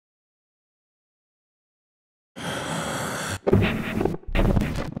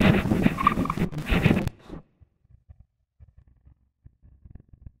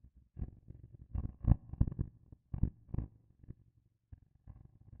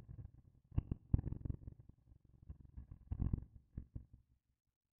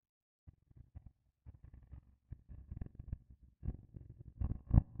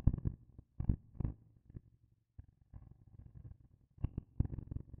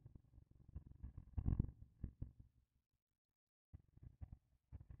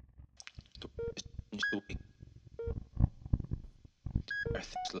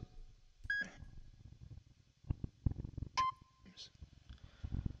Earth is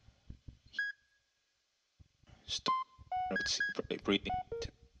stop bright breathing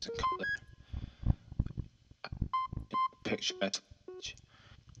and color. Picture at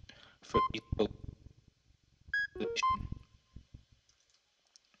for equal relation.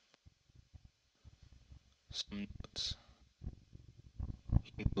 Some notes.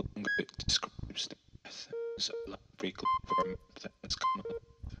 He no longer describes the earth as a library globe that has come alive,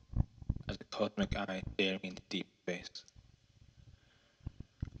 as a cosmic eye staring into deep space.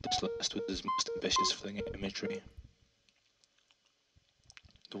 This last was his most ambitious fling at imagery.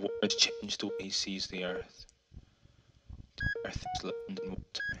 The war has changed the way he sees the earth. The earth is land and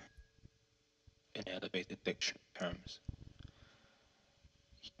water, in elevated dictionary terms.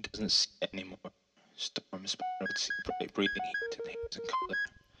 He doesn't see it anymore. Storms, spirals, bright breathing heat and haze and colour.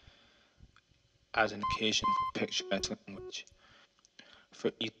 As an occasion for picturesque language,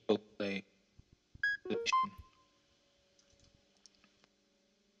 for equal play, relation.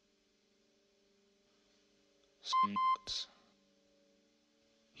 Some notes.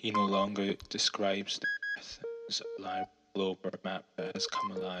 He no longer describes the earth as a live globe or a map that has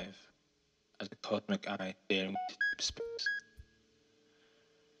come alive, as a cosmic eye staring into deep space.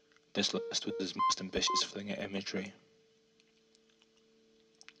 This last was his most ambitious fling at imagery.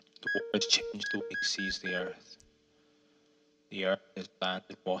 The war has changed the way he sees the earth. The earth is land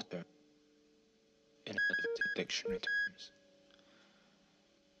and water, in elevated dictionary terms.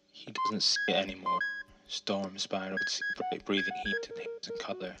 He doesn't see it anymore. Storms, spirals, bright breathing heat and haze and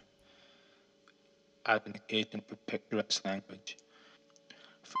colour. Add an occasion for picturesque language,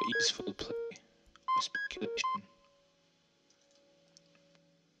 for easeful play or speculation.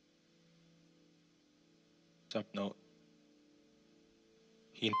 Some note.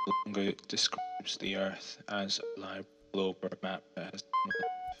 He no longer describes the earth as a live globe or a map that has come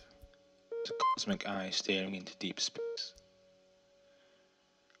alive, as a cosmic eye staring into deep space.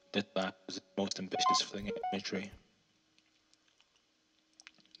 This last was his most ambitious fling at imagery.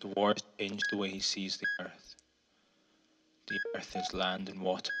 The war has changed the way he sees the earth. The earth is land and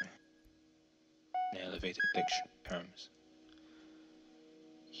water, in elevated dictionary terms.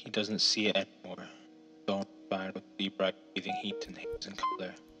 He doesn't see it anymore. Storm, spiral, bright breathing heat and haze and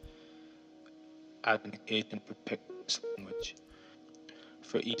colour. Add an occasion for picturesque language,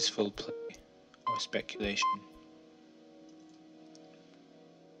 for easeful play or speculation.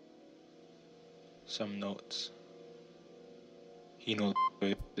 Some notes. He no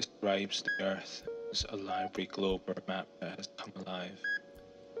longer describes the earth as a library globe or a map that has come alive,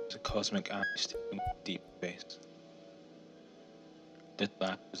 as a cosmic eye staring into deep space. This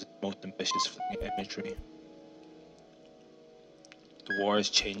last was his most ambitious fling at imagery. The war has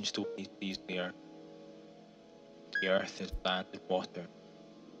changed the way he sees the earth. The earth is land and water,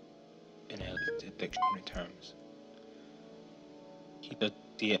 in elevated dictionary terms. He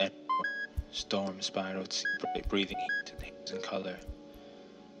doesn't see it anymore. Storms, spirals, bright breathing heat and haze and colour.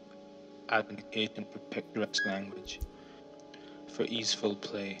 Add an occasion for picturesque language, for easeful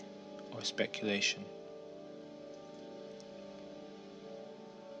play or speculation.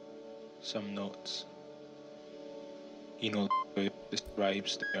 Some notes. He no longer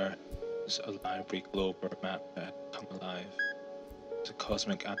describes the earth as a library globe or a map that has come alive, as a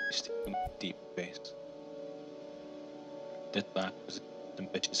cosmic eye staring into deep space. This last was his most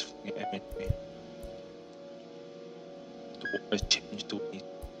ambitious fling at imagery. The war has changed the way he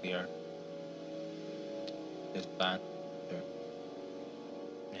sees the earth. His land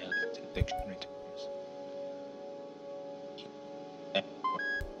in elevated dictionary terms.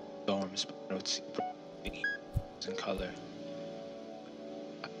 Storms, spirals, bright heat and colour.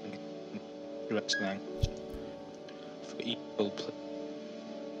 Picturesque language, for equal play,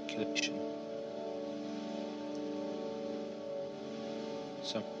 speculation.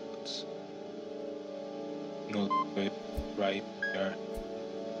 Some notes. No longer describe the earth,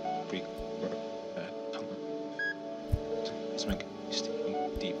 break or come alive. Cosmic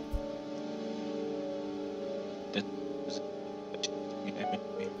staring deep. That was the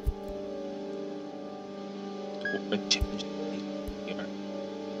imagery. The war changed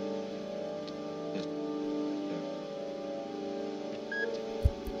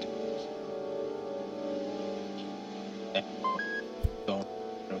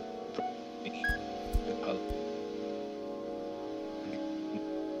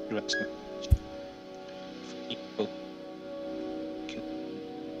rescue equal kill.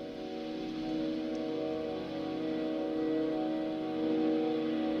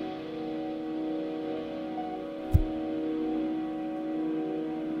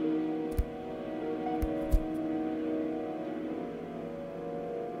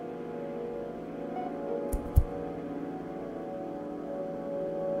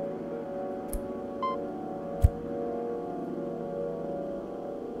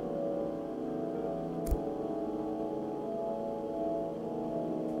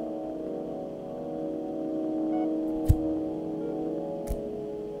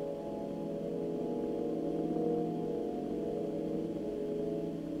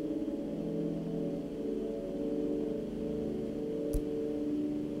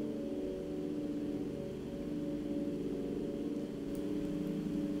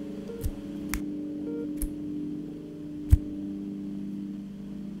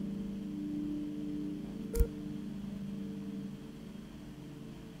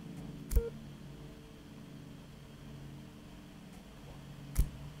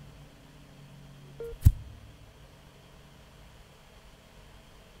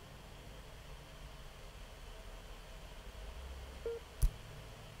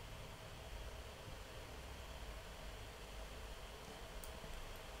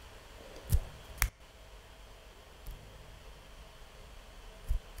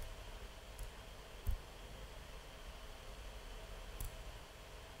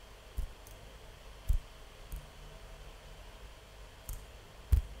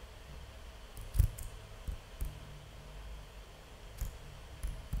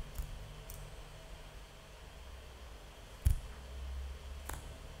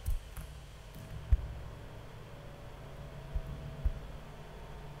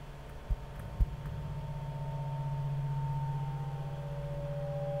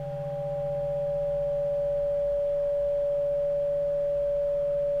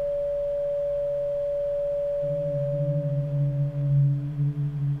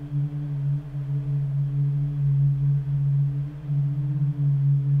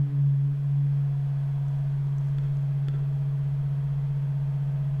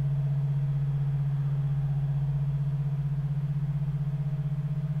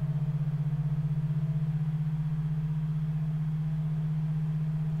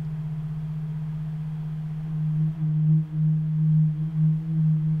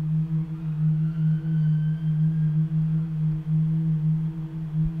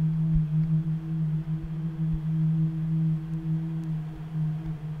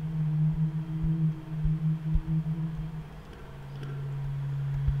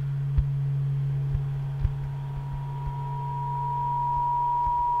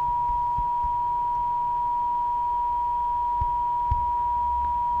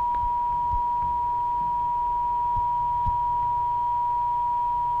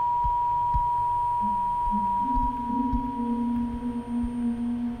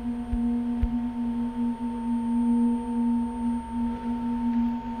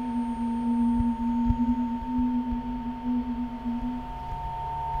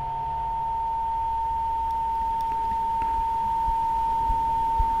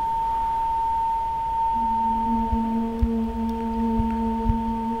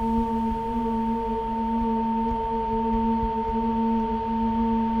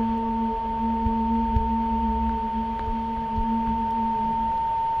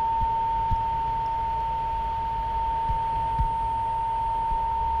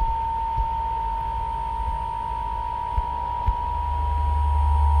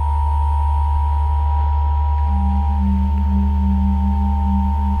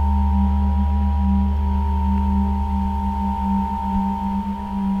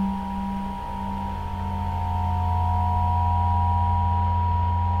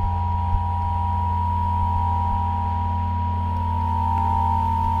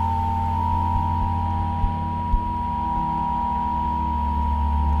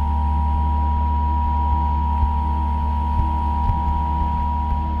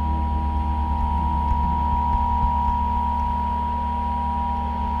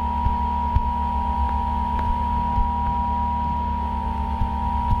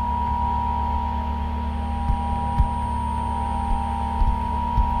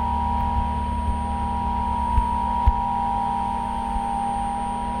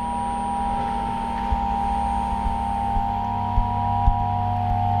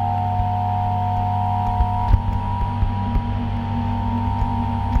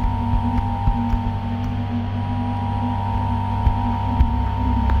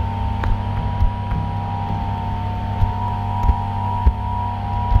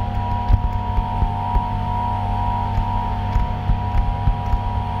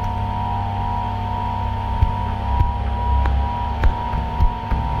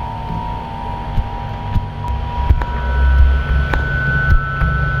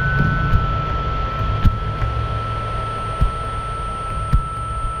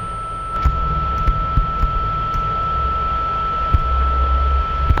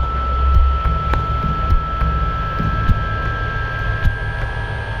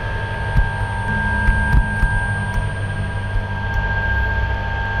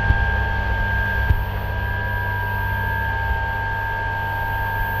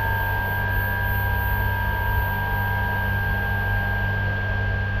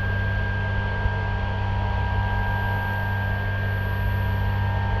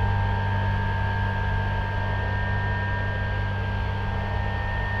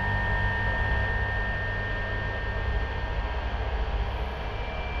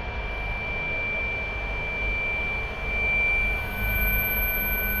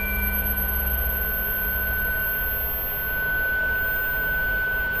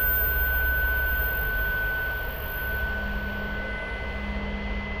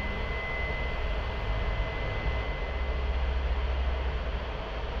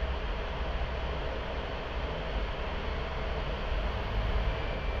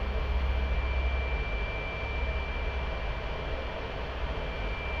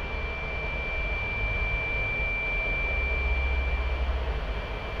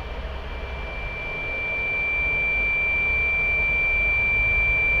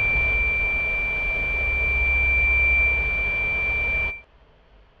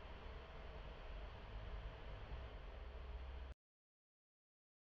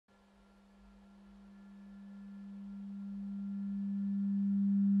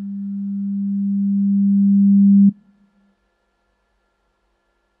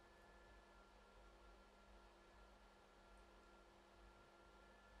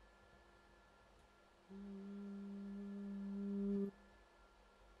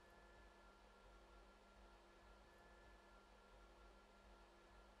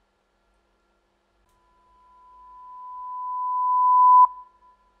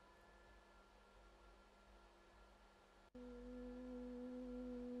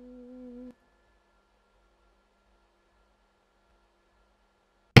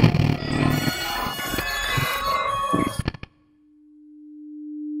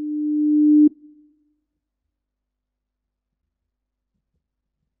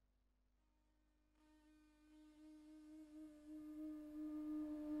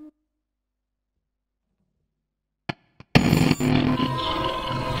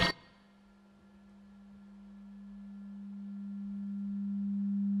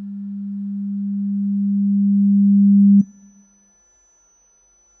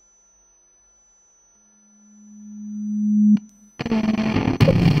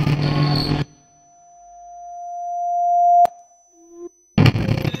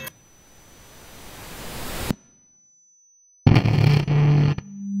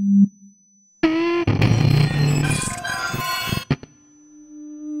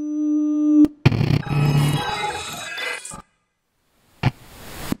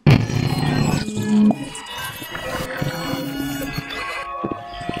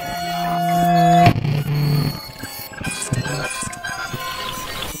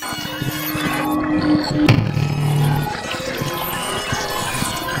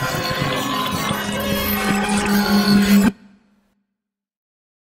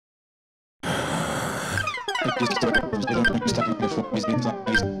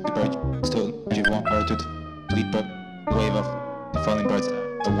 throwing birds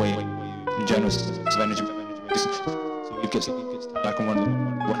away in general of energy. So you get back on one of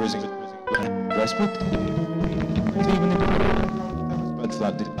the cruising Westwood. Even if birds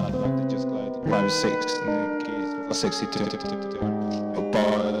like they just glide 5-6 and the keys 62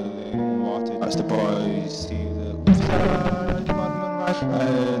 boiling water. That's the boys see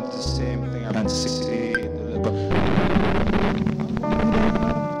the same thing I meant to see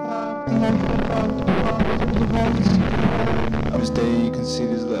I was there, you can see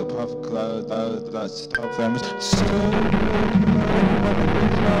this little puff of cloud that's top them.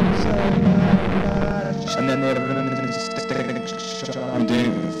 And then they're I'm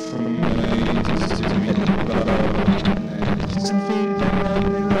doing it from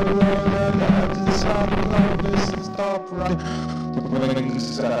stop running.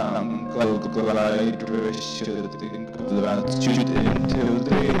 Glide should think of the altitude until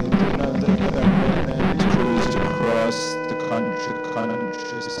they cruised across the country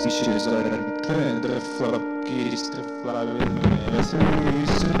species and the flock east to fly with me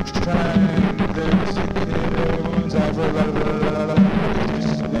to try the ones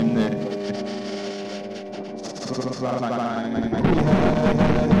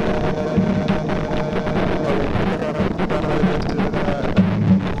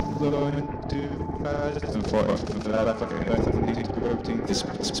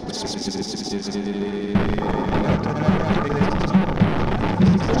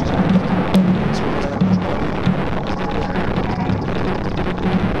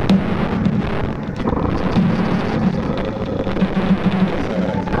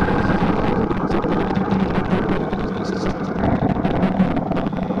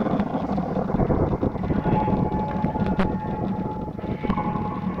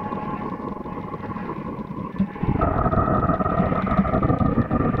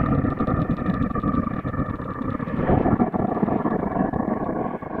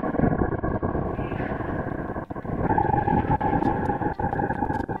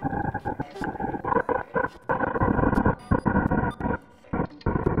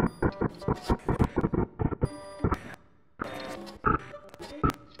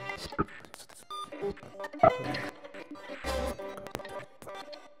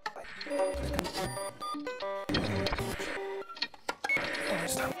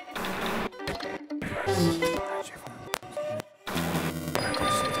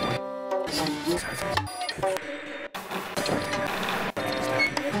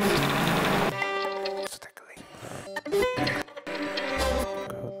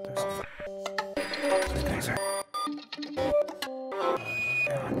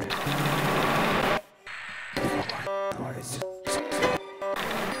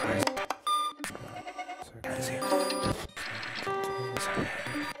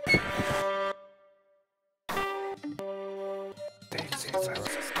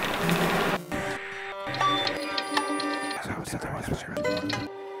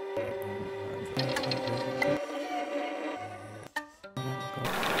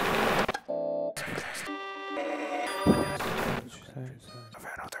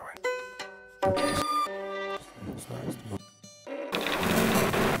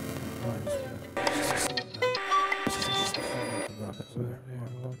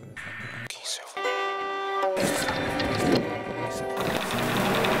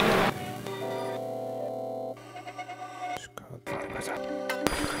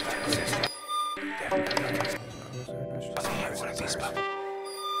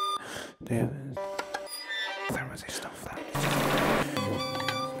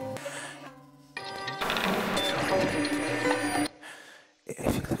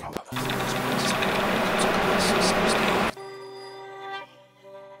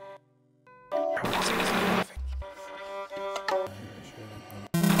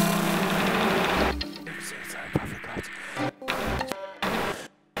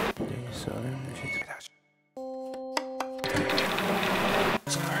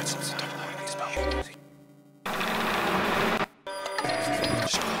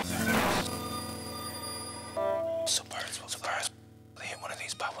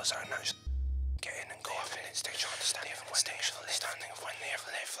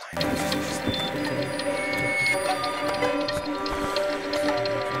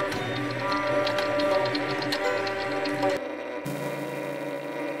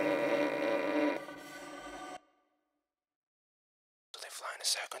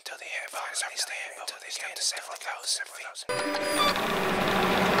until they stay until they stay to several thousand feet.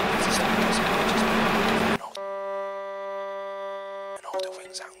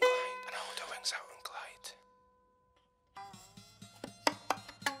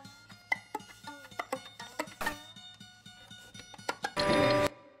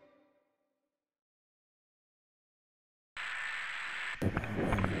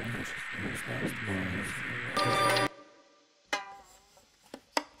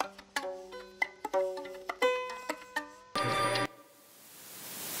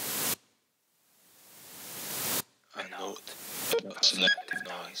 note about selective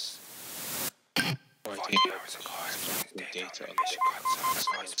noise. 48 hours ago, I was the data on the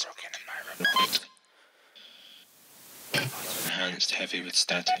broken in my report. Enhanced heavy with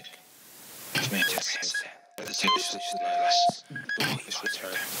static. The tips voice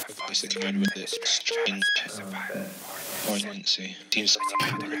return. A voice that came out with this strange poignancy. Seems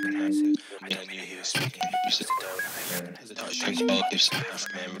like I recognize it. I knew he was speaking. The touch quality of some half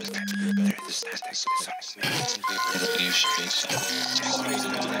members. The status of some revolutionaries.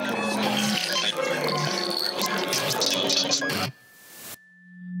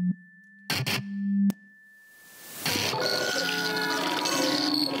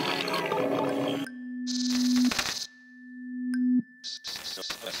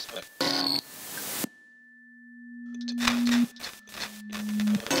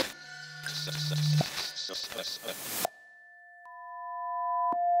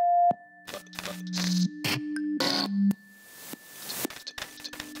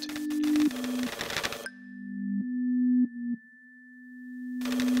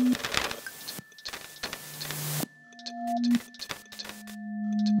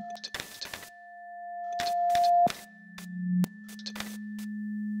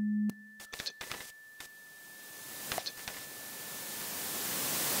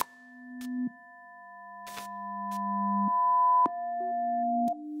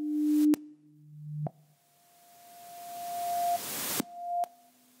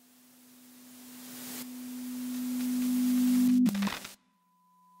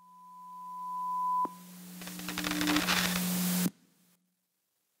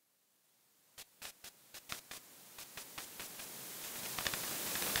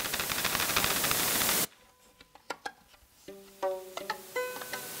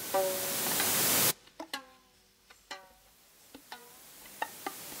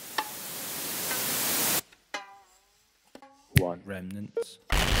 Remnants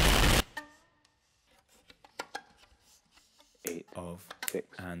 8 of 6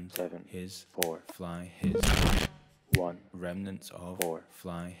 and 7 his 4 fly his 1 remnants of 4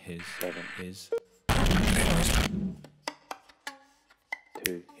 fly his 7 his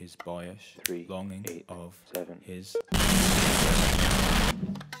 2 his boyish 3 longing 8 of 7 his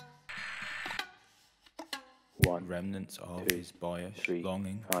 1 remnants of 2 his boyish 3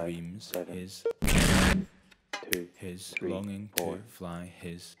 longing 5 dreams 7 his 2 his 3 longing 4 to fly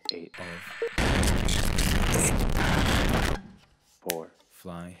his 8 of 4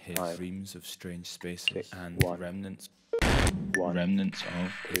 fly his 5 dreams of strange spaces 6 and 1 remnants 1 remnants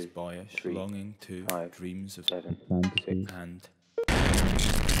of his 2 boyish 3 longing to 5 dreams of 7 6 and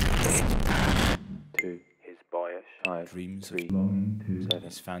 2 his boyish 5 dreams 3 of 7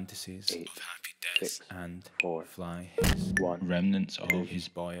 his fantasies 8 of happy death 6 and 4 fly his 1 remnants 2 of his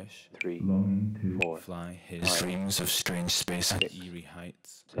boyish 3 4 fly his 5 dreams of strange space and 6 eerie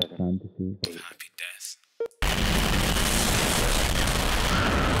heights 7 8 happy death.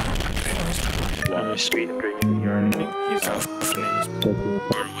 One sweet yearning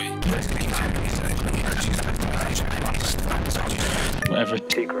whatever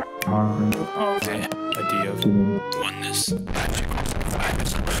secret Of the idea of oneness,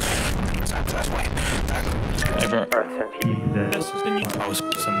 ever earth and heat this is the new house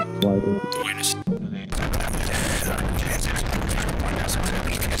with some awareness.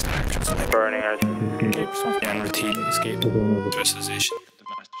 burning as Escape, and routine, escape, crystallization. the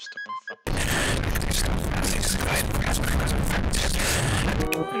master storm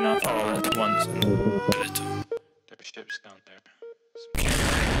from Not all at once, and little. their ships down there.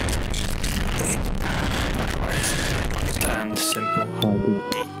 And simple.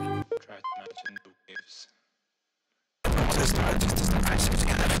 Try to imagine the waves.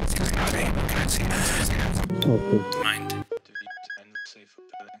 Mind. To be endlessly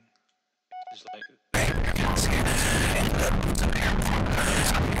fulfilling. It's like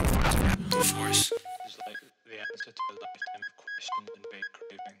Force. it's like the answer to a lifetime of questions and vague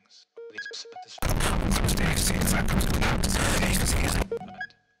cravings. These satisfied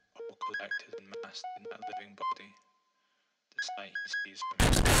all collected and massed in that living body. The sight he sees from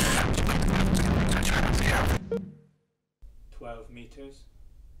 12 meters.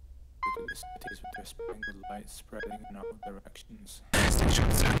 Look at the cities with their spangled lights spreading in all directions.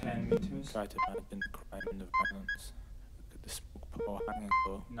 10 meters. Try to imagine the crime and the violence. Look at the smoke pall hanging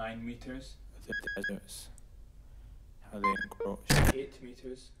low. 9 meters. The deserts. How they encroach. 8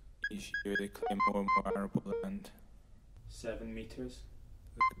 meters. Each year they claim more and more arable land. 7 meters.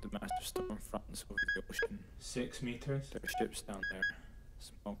 Look at the master storm fronts over the ocean. 6 meters. There are ships down there.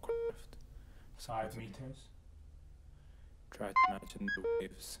 Small craft. 5 meters. Try to imagine the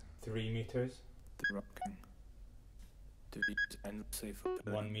waves. 3 meters. The rocking. dreams endlessly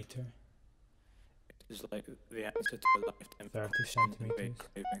fulfilling. 1 meter, It is like the answer to a lifetime 30 of centimeters. vague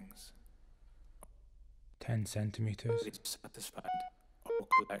cravings. 10 centimeters, It is satisfied, all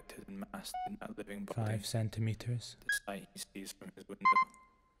collected and massed in that living body. 5 centimeters, The sight he sees from his window.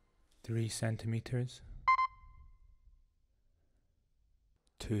 3 centimeters,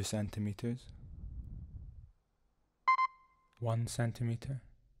 2 centimeters, 1 centimeter,